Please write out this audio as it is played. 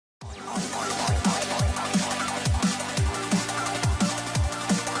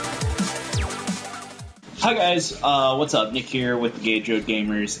Hi guys, what's up? Nick here with the Gage Road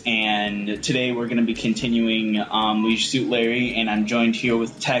Gamers, and today we're going to be continuing Leisure Suit Larry, and I'm joined here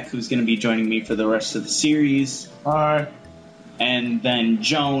with Tech, who's going to be joining me for the rest of the series. Hi. And then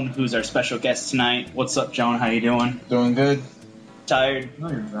Joan, who's our special guest tonight. What's up, Joan? How you doing? Doing good. Tired? No,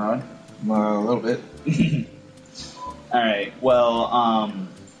 you're not. A little bit. Alright, well,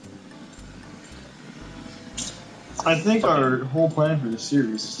 I think our whole plan for this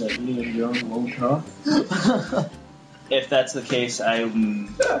series is that me and Joan won't talk. if that's the case,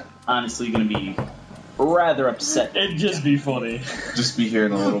 I'm honestly going to be rather upset. It'd just be funny. Just be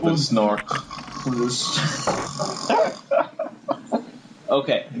hearing a little bit of snore.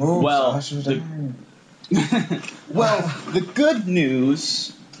 Okay, Move, well, Sasha, well, the good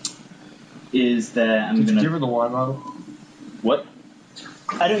news is that I'm Did going you to... give her the wine bottle? What?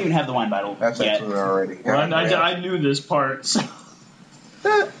 I don't even have the wine bottle That's yet. actually already. Well, I knew this part. So.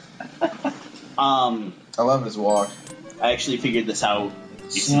 I love his walk. actually figured this out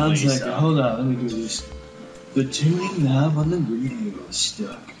recently. Sounds like so. hold on, let me do this. The tuning knob on the radio is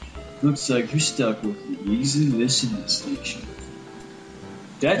stuck. Looks like you're stuck with the easy listening station.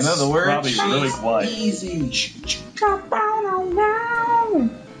 That's In other words, probably really quiet. Easy.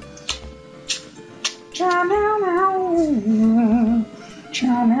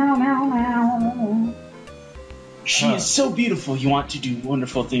 She is so beautiful. You want to do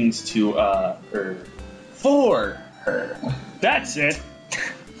wonderful things to her, for her. That's it.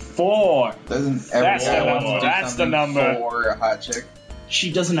 4. Doesn't That's everyone the want to number. do That's the something number. for a hot chick?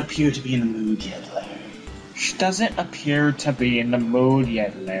 She doesn't appear to be in the mood yet, Larry. She doesn't appear to be in the mood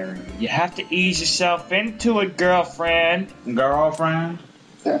yet, Larry. You have to ease yourself into it, girlfriend. Girlfriend?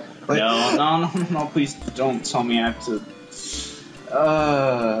 Yeah. No, please don't tell me I have to.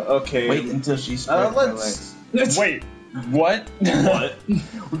 Okay. Wait until she spreads her legs. Wait, what? What?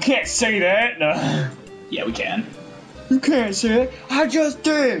 We can't say that. No. Yeah, we can. You can't say it. I just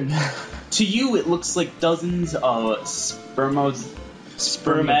did. To you, it looks like dozens of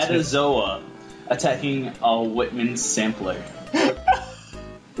spermatozoa attacking a Whitman sampler.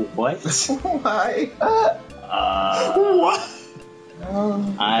 What? Why? What?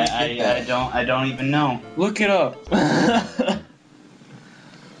 I don't even know. Look it up.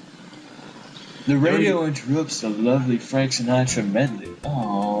 The radio interrupts the lovely Frank Sinatra medley.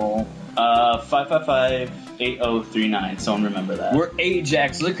 Oh. 555-8039. Someone remember that. We're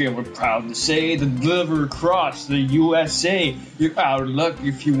Ajax Liquor, and we're proud to say the deliver across the USA. You're out of luck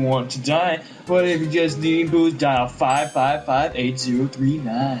if you want to die, but if you just need booze, dial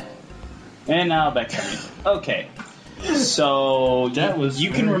 555-8039. And now back to me. Okay. So That was you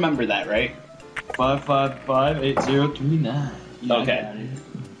can very- remember that, right? 555-8039. Yeah, Okay. I got it.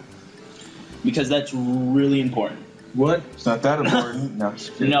 Because that's really important. What? It's not that important. No,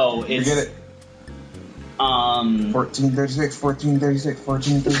 just kidding. No, You it's get it. 1436, 1436,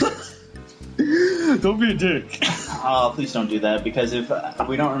 1436. Don't be a dick. Please don't do that, because if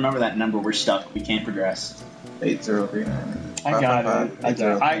we don't remember that number, we're stuck. We can't progress. 8039. I got it. I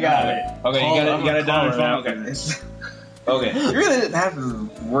got it. Okay, you got it done. Okay. Okay. You really didn't have to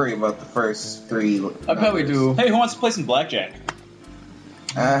worry about the first 3. I probably do. Hey, who wants to play some blackjack?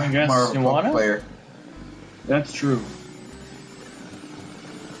 I guess more of a you poker wanna? player. That's true.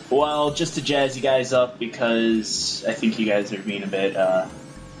 Well, just to jazz you guys up, because I think you guys are being a bit,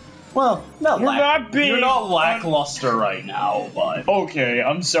 well, you're not lackluster right now, but... Okay,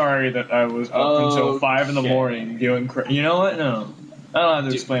 I'm sorry that I was up until 5 in the Okay. morning doing crack. You know what? No. I don't have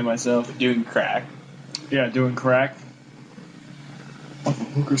to explain myself. Doing crack. Yeah, doing crack. Off of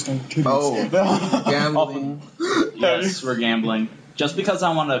hookers and titties. Oh, gambling. Yes, we're gambling. Just because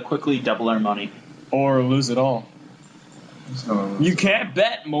I want to quickly double our money. Or lose it all. So, You can't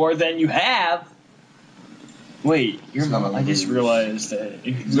bet more than you have. Wait, I just realized that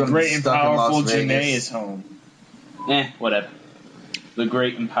the gonna be great and stuck in Las powerful Vegas. Janae is home. Whatever. The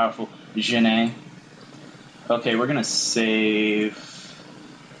great and powerful Janae. Okay, we're gonna save...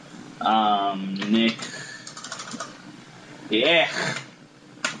 Nick... Yeah!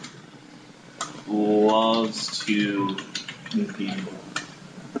 Loves to gamble.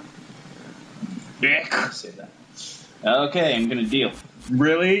 Say that. Okay, I'm gonna deal.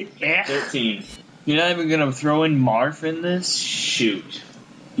 Really? 13. You're not even gonna throw in Marf in this? Shoot.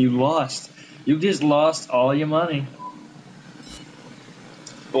 You lost. You just lost all your money.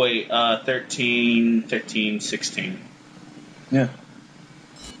 Wait, 13, 15, 16. Yeah.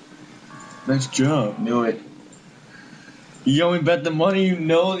 Nice job. knew it. You only bet the money you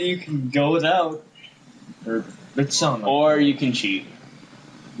know that you can go without. Or it's something. Or you can cheat.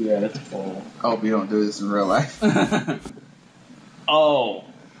 Yeah, that's full. I hope you don't do this in real life. Oh,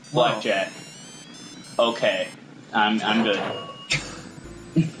 blackjack. Okay, I'm good.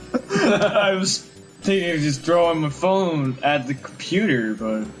 I was thinking of just throwing my phone at the computer,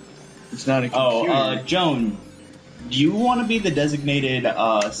 but it's not a computer. Oh, Joan, do you want to be the designated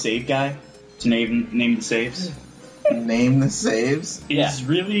save guy to name the saves? Name the saves. It's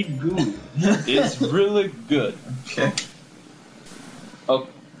really good. It's really good. Okay.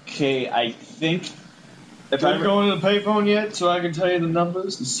 Okay, I think if Are you going to the payphone yet so I can tell you the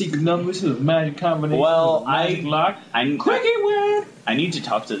numbers, the secret numbers, the magic combination? Well, the magic lock? Cricket word. I need to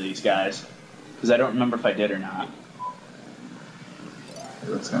talk to these guys because I don't remember if I did or not. It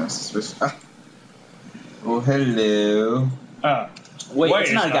looks kind of suspicious. Ah. Oh, hello. Wait,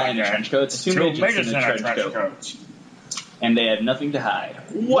 it's not a guy in a trench coat. It's two midgets in a trench coat. coats. And they have nothing to hide.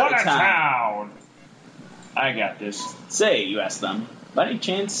 What a town! I got this. Say, you ask them, by any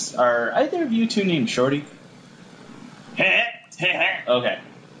chance, are either of you two named Shorty? Okay.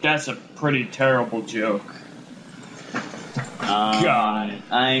 That's a pretty terrible joke. God.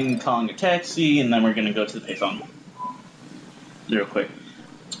 I'm calling a taxi, and then we're gonna go to the payphone. Real quick.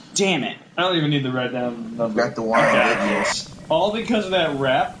 Damn it. I don't even need to write down the number. Got the one. I got this. All because of that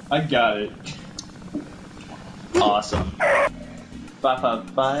rap, I got it. Awesome.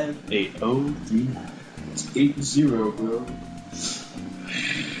 555-8039. It's 8-0, bro.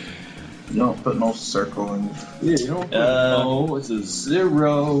 You don't put no circle in. Yeah, you don't put it's a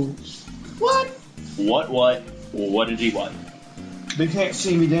 0. What? What did he want? They can't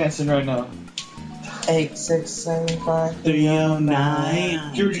see me dancing right now. 8, 6, 7, 5.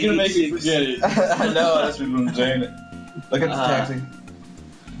 309. You're gonna make me forget it. I know, that's what I'm saying. Look at the taxi.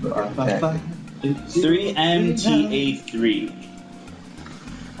 Look at the taxi. 3MTA3.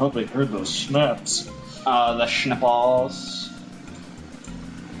 Hope they heard those snaps. The schnipples.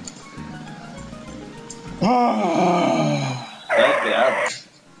 Yeah.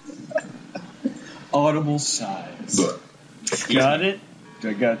 Audible sighs. Got it?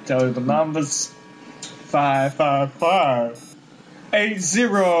 I gotta tell you the numbers.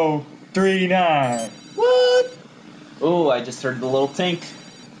 555-8039. What? Oh, I just heard the little tink.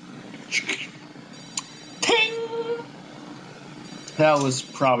 Ting! That was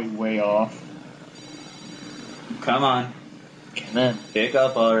probably way off. Come on. Come in. Pick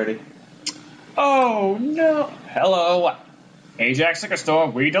up already. Oh no! Hello, Ajax Liquor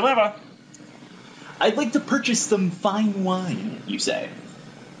Store. We deliver. I'd like to purchase some fine wine, you say.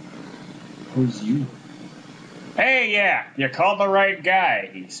 Who's you? Hey, yeah, you called the right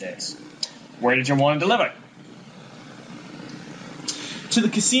guy. He says. Where did you want to deliver? To the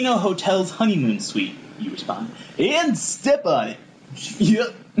Casino Hotel's honeymoon suite, you respond. And step on it.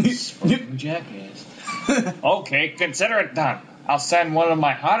 Yep. Fucking jackass. Okay, consider it done. I'll send one of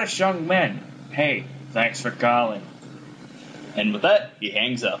my hottest young men. Hey, thanks for calling. And with that, he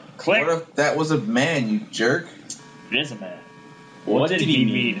hangs up. Click. What if that was a man, you jerk? It is a man. What did he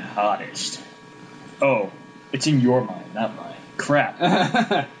mean hottest? Oh, it's in your mind, not mine. Crap.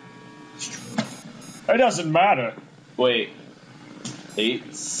 It doesn't matter. Wait.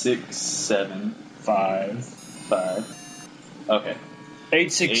 8, 6, 7, 5. 5. Okay.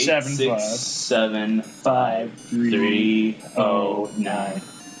 8, 6, 7, 6, 7, 5, 3, 0, 9.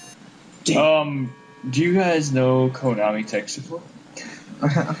 Do you guys know Konami Tech Support?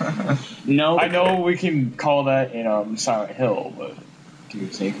 No. I know we can call that in Silent Hill, but do you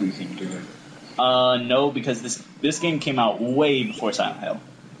think we can do it? No, because this game came out way before Silent Hill.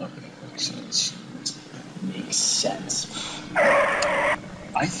 Okay, makes sense. Makes sense.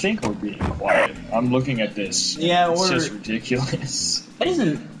 I think we're being quiet. I'm looking at this. Yeah, it's just ridiculous.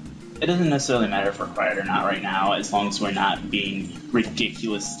 It doesn't necessarily matter if we're quiet or not right now, as long as we're not being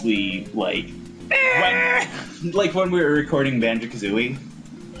ridiculously when we were recording Banjo-Kazooie.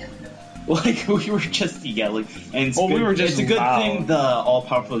 Like, we were just yelling. And it's we were just it's a good loud. thing the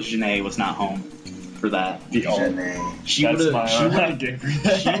all-powerful Janae was not home for that. She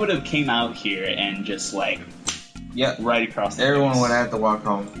would have came out here and just, Yep. right across the Everyone face. would have to walk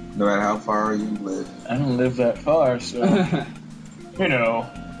home, no matter how far you live. I don't live that far, so, you know.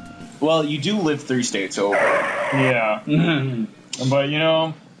 Well, you do live 3 states over. Yeah. But,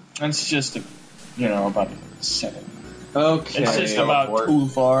 it's just, about 7. Okay. It's just about too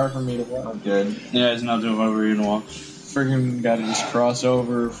far for me to walk. I'm good. Yeah, it's not doing what we're gonna walk. Friggin' gotta just cross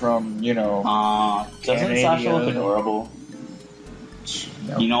over from, Doesn't Canada. Sasha look adorable?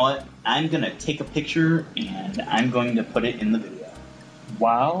 No. You know what? I'm gonna take a picture and I'm going to put it in the video.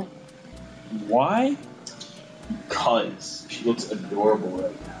 Wow. Why? Because she looks adorable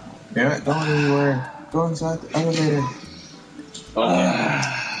right now. You're not going anywhere. Go inside the elevator. Okay.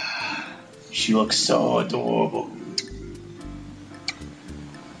 She looks so adorable.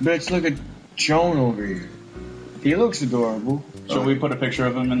 Bitch, look at Joan over here. He looks adorable. Should we put a picture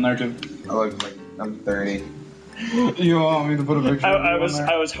of him in there too? I look like I'm 30. You want me to put a picture of I him was on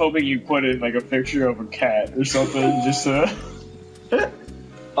there? I was hoping you put in like a picture of a cat or something, just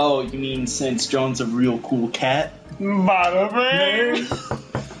Oh, you mean since Joan's a real cool cat? bada bing.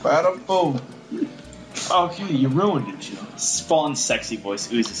 Bada boom. Okay, you ruined it, Joe. Spawn's sexy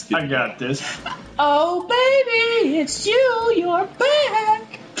voice oozes through. I got this. Oh, baby, it's you. You're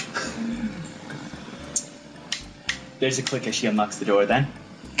back. There's a click as she unlocks the door. Then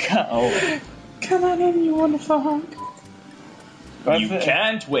Oh. come on in, you wonderful hunk. That's You it.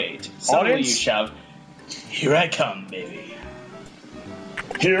 can't wait. Suddenly you Audience? shout, "Here I come, baby."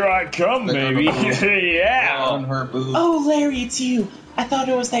 Here I come, baby. Yeah. On her boob. Oh, Larry, it's you. I thought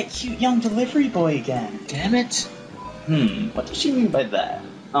it was that cute young delivery boy again. Damn it. What does she mean by that?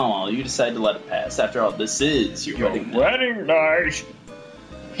 Oh, well, you decided to let it pass. After all, this is your wedding night. Wedding night.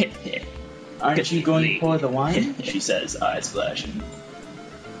 Aren't you going to pour the wine? She says, eyes flashing.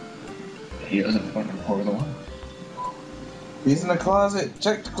 He doesn't fucking pour the wine. He's in the closet.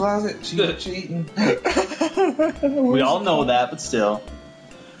 Check the closet. She's cheating. We all know that, but still.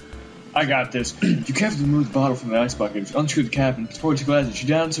 I got this. You carefully remove the bottle from the ice bucket, unscrew the cap, and pour it to glass. She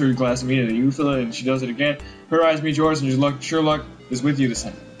downs her glass immediately. You fill it, and she does it again. Her eyes meet yours, and your luck, sure luck is with you this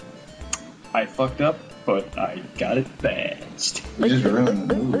time. I fucked up, but I got it fast. You just ruined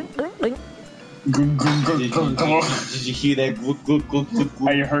the move. Gung, gung, gung, Did gung, gung. you hear that? Glug, glug, glug, glug,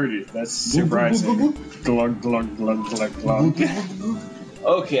 glug? I heard it. That's surprising. Glug glug glug glug glug.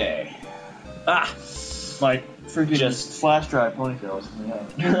 Okay. Like Freaking Just- flash drive ponytails.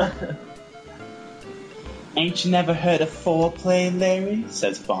 Yeah. Ain't you never heard of foreplay, Larry?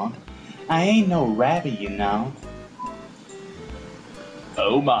 Says Fawn. I ain't no rabbit, you know.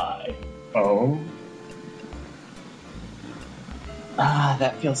 Oh my. oh.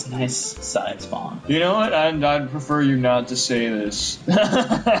 That feels nice, sighs Fawn. You know what? I'd prefer you not to say this.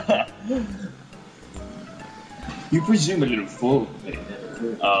 You presume a little fool.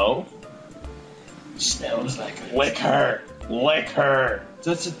 Oh? Smells like a... Lick her! Lick her!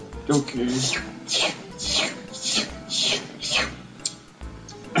 That's a... Okay.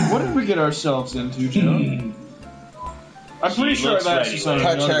 What did we get ourselves into, Joe? I'm pretty She sure looks I've ready. actually said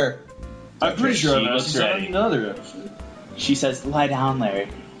Touch another... her. I'm pretty sure She I've looks actually said ready. another episode. She says, lie down, Larry.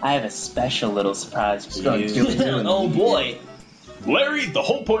 I have a special little surprise for Got you. Gilly doing Oh it. boy. Larry, the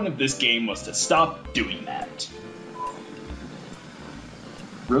whole point of this game was to stop doing that.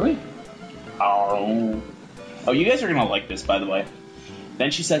 Really? Oh. Oh, you guys are gonna like this, by the way.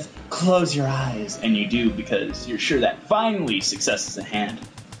 Then she says, close your eyes. And you do, because you're sure that finally success is at hand.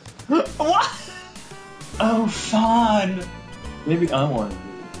 What? Oh, fun. Maybe I want to do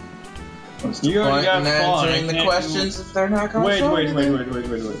What's it. You already got in fun. I answering the can't questions if they're not do... going to Wait.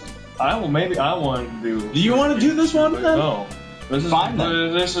 I want to do... Do you want to do this one, then? No. This is, Fine,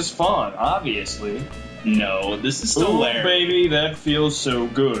 then. this is fun, obviously. No, this is still Ooh, Larry. baby, that feels so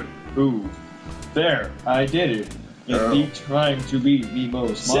good. Ooh. There, I did it. Oh. Indeed, trying to be the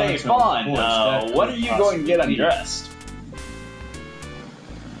most Say, monotone Fawn, voice that what could are you going to get possibly be. undressed?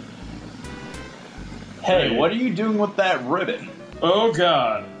 Hey, Hey. what are you doing with that ribbon? Oh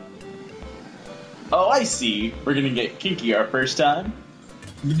god. Oh, I see. We're gonna get kinky our first time.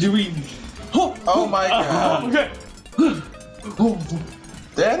 Do we... Oh my god. Okay.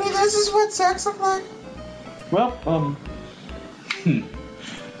 Daddy, this is what sex looks like? Well,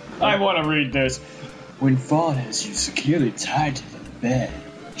 I want to read this. when Fawn has you securely tied to the bed,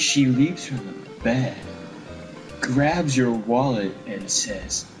 she leaps from the bed, grabs your wallet, and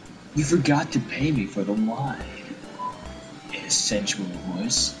says, "You forgot to pay me for the wine." In a sensual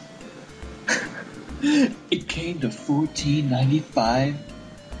voice. It came to $14.95,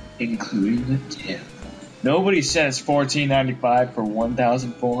 including the tip. Nobody says $14.95 for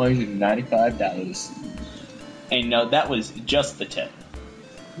 $1,495. And no, that was just the tip.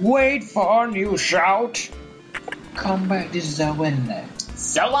 Wait for new shout. Come back, this is our wedding night.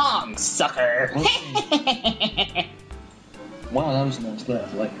 So long, sucker. Wow, that was a nice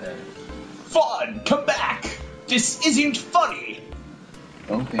laugh. I like that. Fawn, come back. This isn't funny.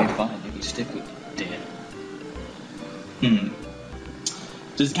 Okay, fine. Maybe stick with it, Dan.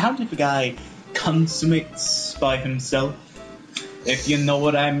 Does it count if a guy consummates by himself? If you know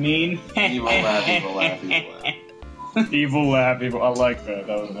what I mean. Evil laugh, evil laugh, evil laugh. Evil laugh, evil. I like that.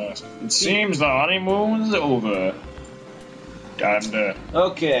 That was nice. It seems the honeymoon's over. Time to.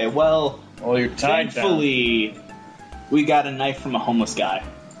 Okay, well, Well, you're tied down. thankfully, we got a knife from a homeless guy.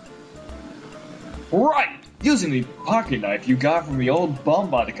 Right. Using the pocket knife you got from the old bum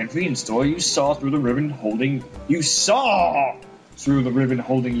by the convenience store, you saw through the ribbon holding you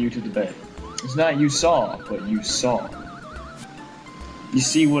to the bed. It's not you saw, but you saw. You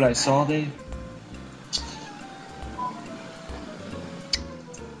see what I saw, Dave?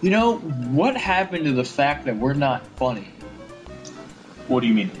 You know, what happened to the fact that we're not funny? What do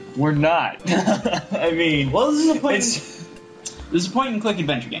you mean? We're not. I mean, Well, this is a point and click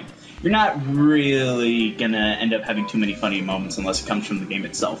adventure game. You're not really gonna end up having too many funny moments unless it comes from the game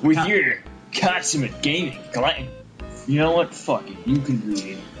itself. with your consummate gaming, Glenn. You know what? Fuck it. You can do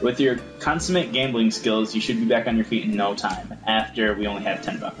it. With your consummate gambling skills, you should be back on your feet in no time. After we only have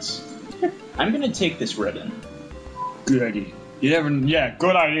 $10. I'm gonna take this ribbon. Good idea.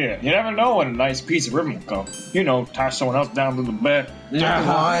 Good idea. You never know when a nice piece of ribbon will come. You know, tie someone else down to the bed.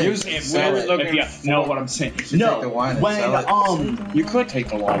 wine. Use it. Sell We're it. looking If you for- know what I'm saying. Take the wine and sell it. You could take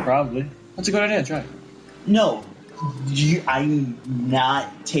the wine, probably. That's a good idea. Try it. No, I'm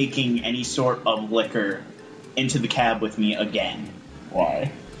not taking any sort of liquor into the cab with me again.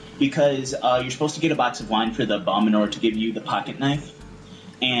 Why? Because you're supposed to get a box of wine for the bum in order to give you the pocket knife.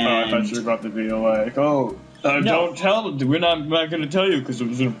 And I thought you were about to be like, No. don't tell them. We're not going to tell you because it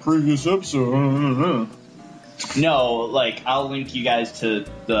was in a previous episode. no, like I'll link you guys to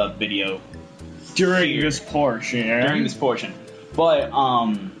the video During Here. this portion. during this portion.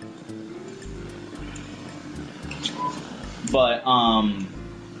 But I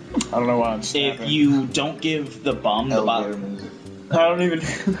don't know why I'm snapping. if you don't give the bum the Elevator box, music. I don't even.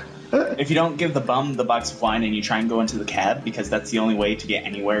 if you don't give the bum the box of wine and you try and go into the cab because that's the only way to get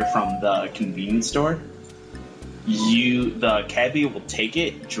anywhere from the convenience store, the cabbie will take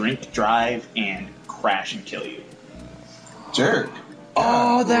it, drink, drive, and crash and kill you. Jerk.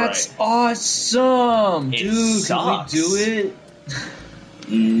 Oh, that's awesome, It dude! sucks. Can we do it?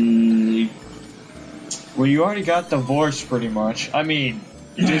 Mm, Well, you already got divorced, pretty much. I mean,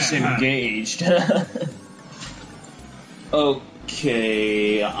 disengaged.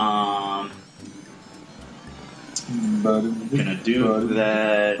 okay, gonna do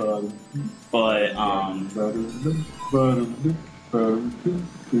that, but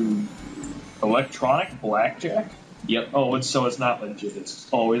Electronic blackjack? yep, Oh, it's not legit. It's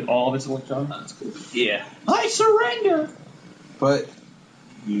always all of it's electronic. That's cool. yeah. I surrender. But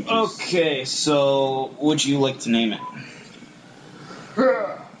you just Okay, so would you like to name it?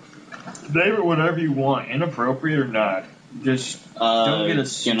 Name it whatever you want, inappropriate or not. Just don't get a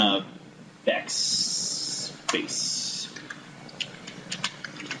gonna backspace.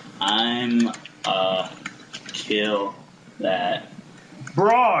 I'm kill that.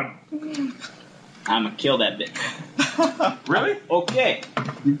 broad. I'ma kill that bitch. Really? Okay.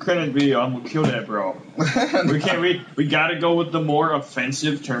 You couldn't be. I'm gonna kill that, bro. We can't. We gotta go with the more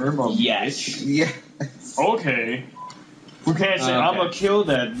offensive term of Yes. bitch. yeah. Okay. We can't say I'm gonna kill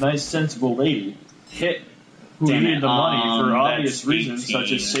that nice, sensible lady. Hit. Who Damn needed it, the money for obvious that's reasons, 18.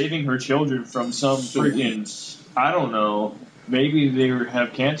 such as saving her children from some freaking. I don't know. Maybe they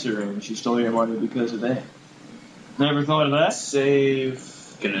have cancer and she stole your money because of that. Never thought of that? Save.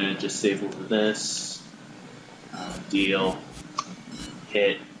 Gonna just save over this. Deal.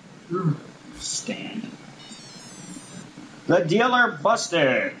 Hit. Stand. The dealer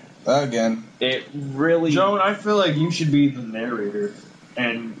busted. Again. It really. Joan, I feel like you should be the narrator,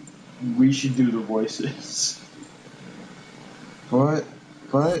 and we should do the voices.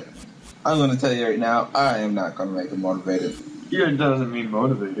 But I'm gonna tell you right now, I am not gonna make it motivated. Yeah, it doesn't mean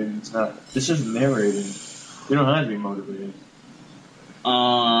motivating. It's not. It's just narrating. You don't have to be motivated.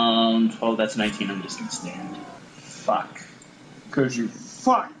 12, that's 19. I'm just gonna stand. Fuck. Because you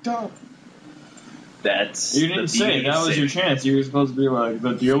fucked up. That's. You didn't say that was your chance. You were supposed to be like,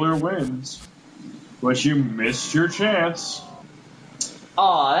 the dealer wins. But you missed your chance.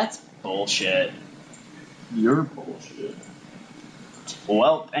 Aw, that's bullshit. You're bullshit.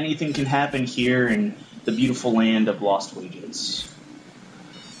 Well, anything can happen here in the beautiful land of lost wages.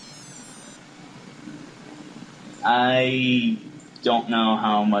 I don't know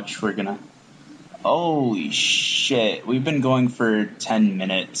how much we're gonna. Holy shit! We've been going for 10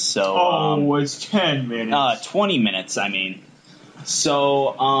 minutes, so It's 10 minutes. 20 minutes. I mean,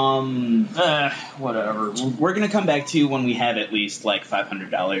 so Whatever. we're gonna come back to you when we have at least like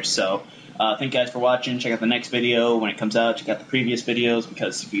 $500. So thank you guys for watching. Check out the next video when it comes out. Check out the previous videos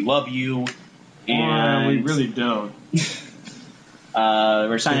because we love you. And we really don't.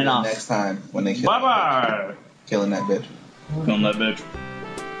 we're signing off. Next time when they Bye-bye. killing that bitch. Killing that bitch.